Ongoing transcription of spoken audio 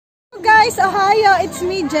Guys, Ohio! It's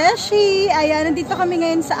me, Jessie. Ayan, nandito kami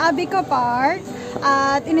ngayon sa Abico Park.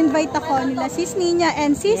 At in-invite ako nila sis Nina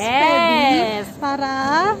and sis Pebi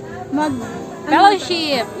para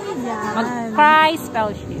fellowship. Yan. Mag-Christ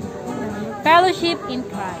fellowship. Fellowship in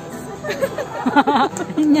Christ.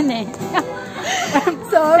 Yun eh.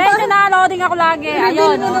 So, na loading ako lagi.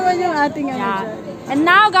 Ayun, no? Naman yung ating yeah. And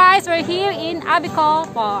now guys, we're here in Abico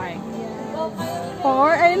Park.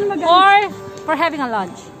 For having a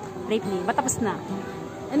lunch. Lately, matapos na.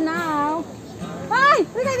 And now, hi!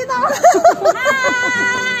 Sige dito ako!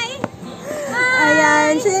 Hi!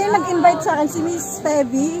 Ayan, siya yung nag-invite sa akin, si Miss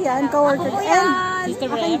Pebi, yan, co-worker. And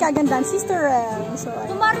aking kagandaan, Sister Rem. So,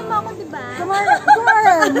 kumarem ako, diba?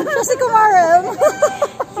 Kumarem! Siya si Kumarem!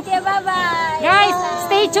 Sige, bye-bye! Guys,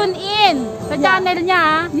 stay tuned in sa channel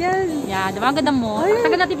niya. Yes! Yeah, diba? Ang ganda mo.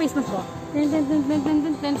 Tagal natin Facebook mo. And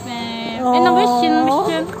ang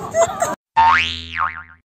mission.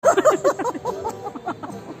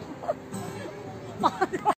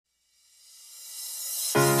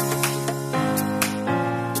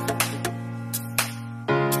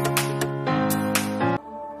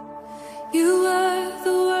 You were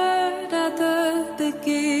the word at the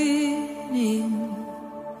beginning,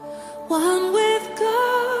 one with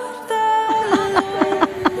God the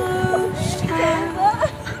Most High.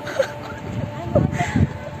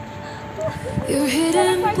 Your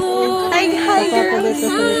hidden glory.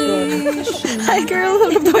 Hi girl.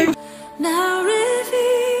 Now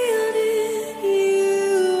revealed in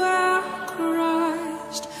you are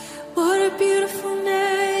Christ. What a beautiful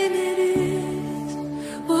name it is.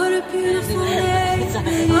 What a beautiful name it is.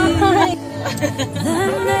 The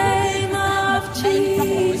name of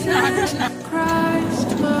Jesus Christ,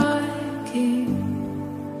 my King.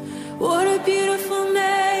 What a beautiful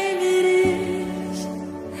name it is.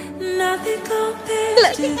 Nothing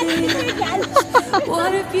compares to this.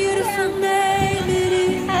 What a beautiful name it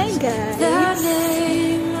is. Hi guys. The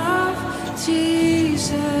name of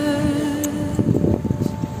Jesus.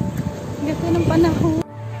 Ganda ng panahon.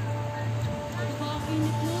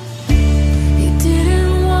 You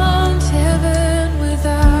didn't want heaven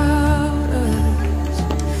without us.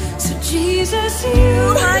 So Jesus,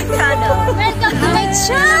 you Welcome to my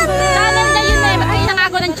channel! Channel na yun eh. Makita nga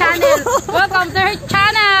ako ng channel. Welcome to her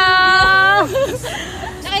channel!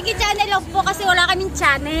 Nakiki-channel lang po kasi wala kaming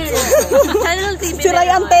channel. Channel TV. Sira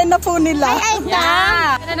yung antena po nila.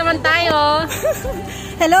 Yeah. Ano naman tayo?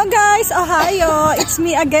 Hello guys, Ohio! It's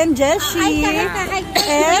me again, Jessie.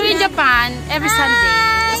 We're in Japan every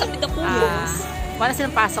Sunday. Wala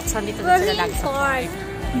silang pasok, so dito sila lagi sa park.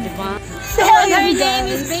 Diba? So, Her name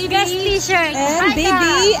is Baby. Guest t-shirt. and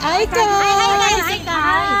Baby Aika.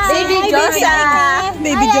 Baby Josa.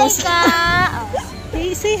 Baby Josa.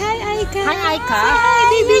 Hey, say hi, Aika. Hi, Aika.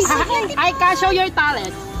 Hi, baby. Aika, show your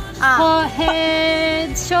talent.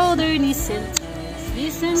 Head, shoulder, knees, and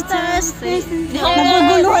listen to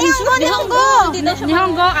Naguguluhan siya.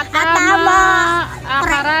 Nihongo, atama,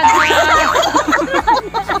 karada.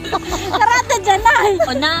 Karata dyan na.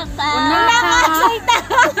 Onaka.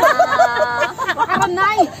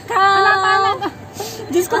 Karanay.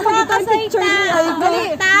 Diyos ko, pakita ang picture ni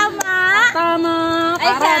Aika. Tama. Atama,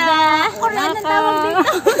 karada. Korean ang tawag dito.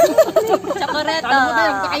 Chocoreto.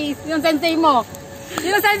 Yung sensei mo.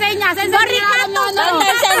 Yung sensei niya. Sensei niya.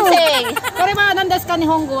 Sensei. Kore ba, nandes ka ni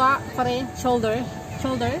Hongo, pare, shoulder.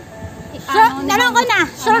 Nalang ko na.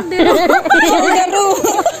 Shoulder.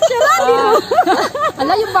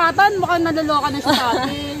 Ala, yung bata, mukhang naloloka na siya sa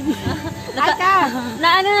atin. Aika.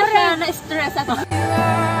 Naano na siya, na-stress ako.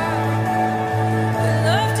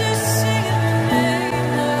 love to sing of your name,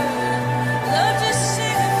 Lord. Love to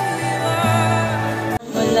sing of who you are.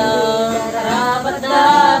 Walang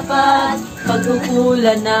karapat-dapat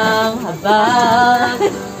pagkukulan ng habag,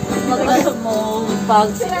 magkas mong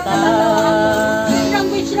pagsita.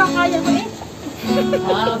 Language lang kaya mo eh.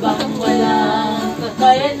 Habang walang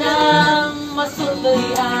kakayanang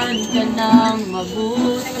masuluyan ka ng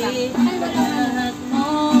mabuti, lahat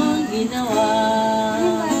mong ginawa.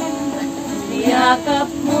 Niyakap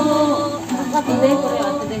mo sa aking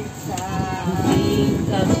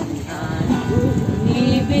kabihan.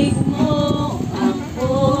 Ibig mo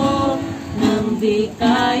ako nang di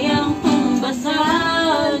kayang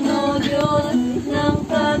tumbasan, O Diyos ng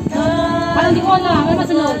pagkakas. Parang di ko alam, may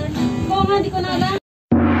masunod. Oo nga, di ko na alam.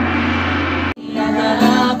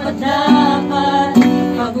 Dapat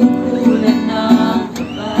pagkukulan ng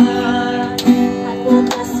habag at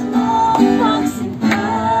bukas mong pagsinta.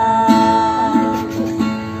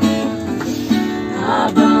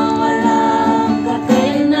 Habang walang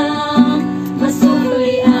kakayanang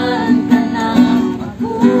masulian ka ng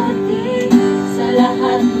mabuti sa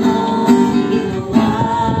lahat mo.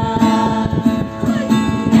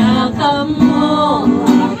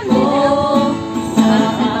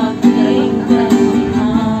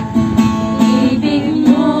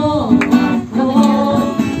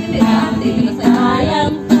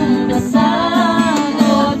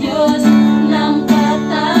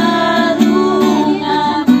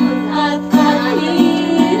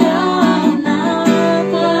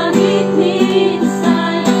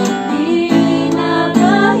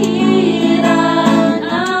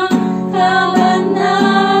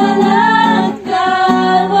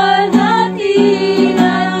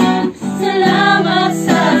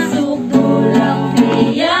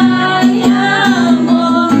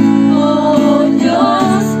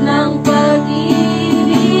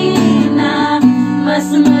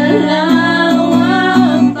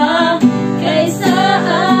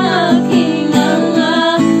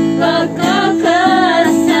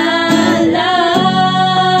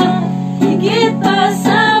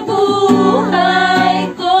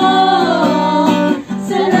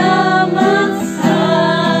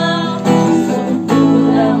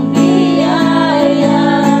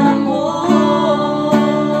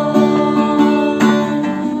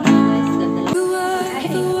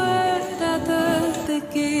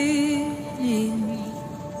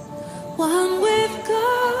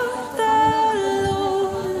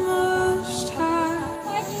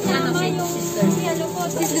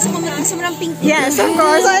 Gusto mo ng pink? Yes, of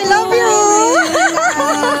course. I love you!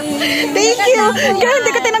 Thank you! Kaya hindi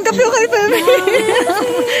ko tinanggap yung kay Femi.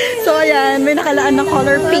 So, ayan. May nakalaan na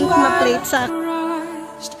color pink na plate sa...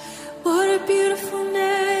 What a beautiful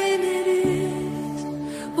name it is.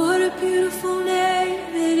 What a beautiful name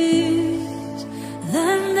it is.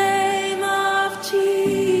 The name of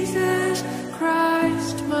Jesus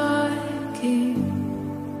Christ, my King.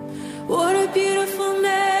 What a beautiful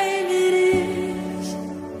name it is.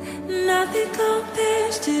 Nothing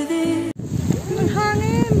compares to this. Ang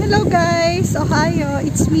hangin. Hello guys. Ohio.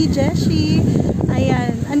 It's me, Jessie.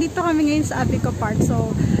 Ayan. Andito kami ngayon sa Abico Park.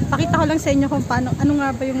 So, pakita ko lang sa inyo kung paano, ano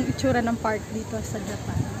nga ba yung itsura ng park dito sa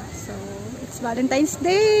Japan. So, it's Valentine's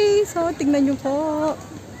Day. So, tingnan nyo po.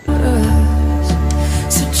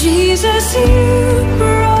 So Jesus, you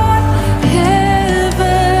brought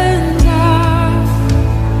heaven down.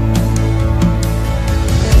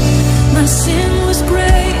 My sin was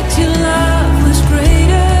great, your love was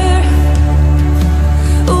greater.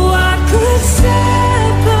 What could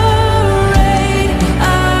separate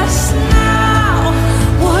us now?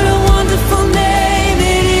 What a wonderful name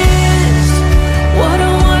it is. What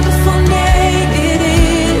a wonderful name it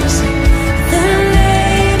is. The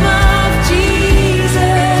name of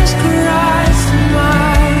Jesus Christ,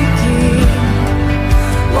 my King.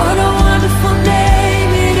 What a wonderful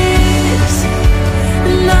name it is.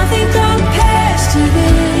 Nothing compares to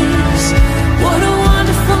this. What a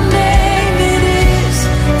wonderful name it is.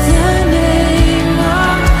 The name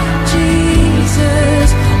of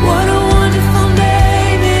Jesus. What a wonderful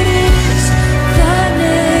name it is. The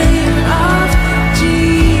name of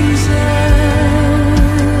Jesus.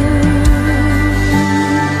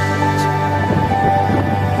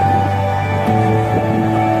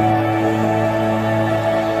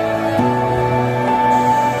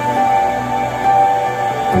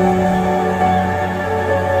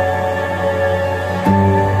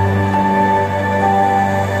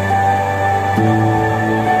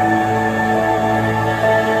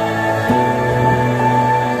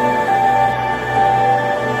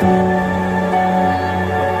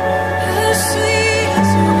 How sweet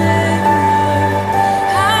is your name,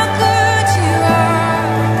 how good you are.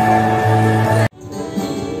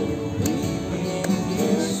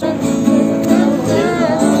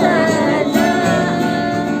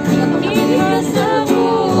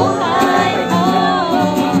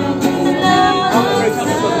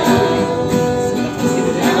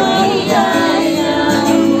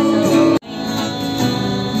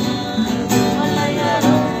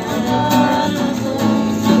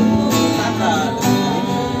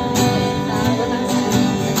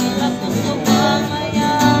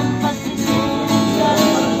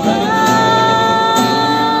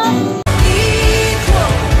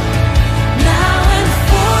 Equal, now and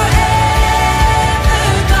forever,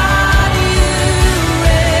 God, you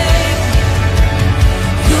reign.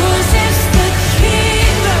 Yours is the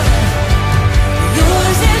kingdom,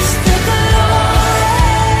 yours is the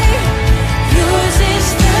glory, yours is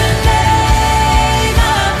the name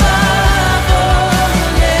above all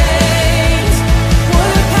names.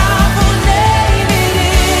 What a powerful name it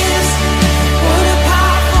is. What a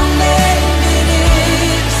powerful name it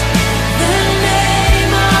is. The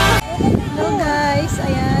name of Hello guys.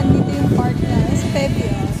 Ayan. Dito yung park na. Sa Pepe.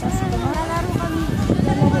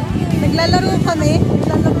 Naglalaro kami.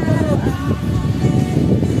 Naglalaro.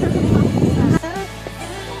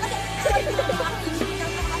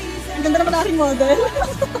 Ang ganda naman aking model.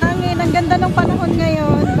 Hangin. Ang ganda ng panahon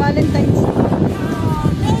ngayon. Valentine's Day.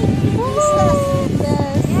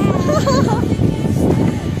 Yes.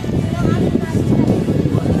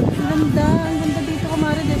 Ang ganda. Ang ganda dito,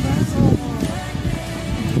 kumari, diba?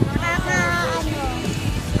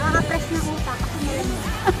 Nakaka-press na utak.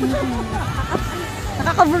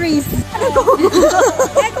 Nakaka-breeze.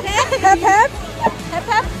 Hep, hep. Hep,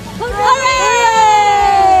 hep. Hooray!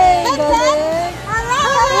 Galing.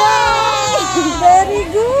 Very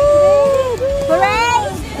good. Hooray!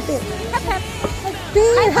 Hep, hep.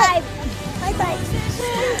 High five! High five.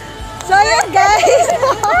 So, yun guys.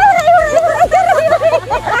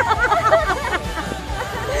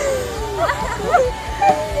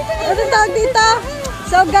 Ano tawag dito?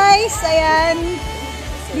 So guys, ayan.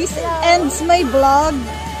 This ends my vlog.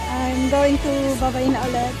 I'm going to babay na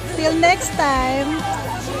ulit. Till next time.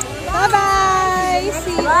 Bye-bye!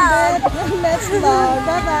 See you in the next vlog.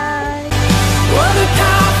 Bye-bye!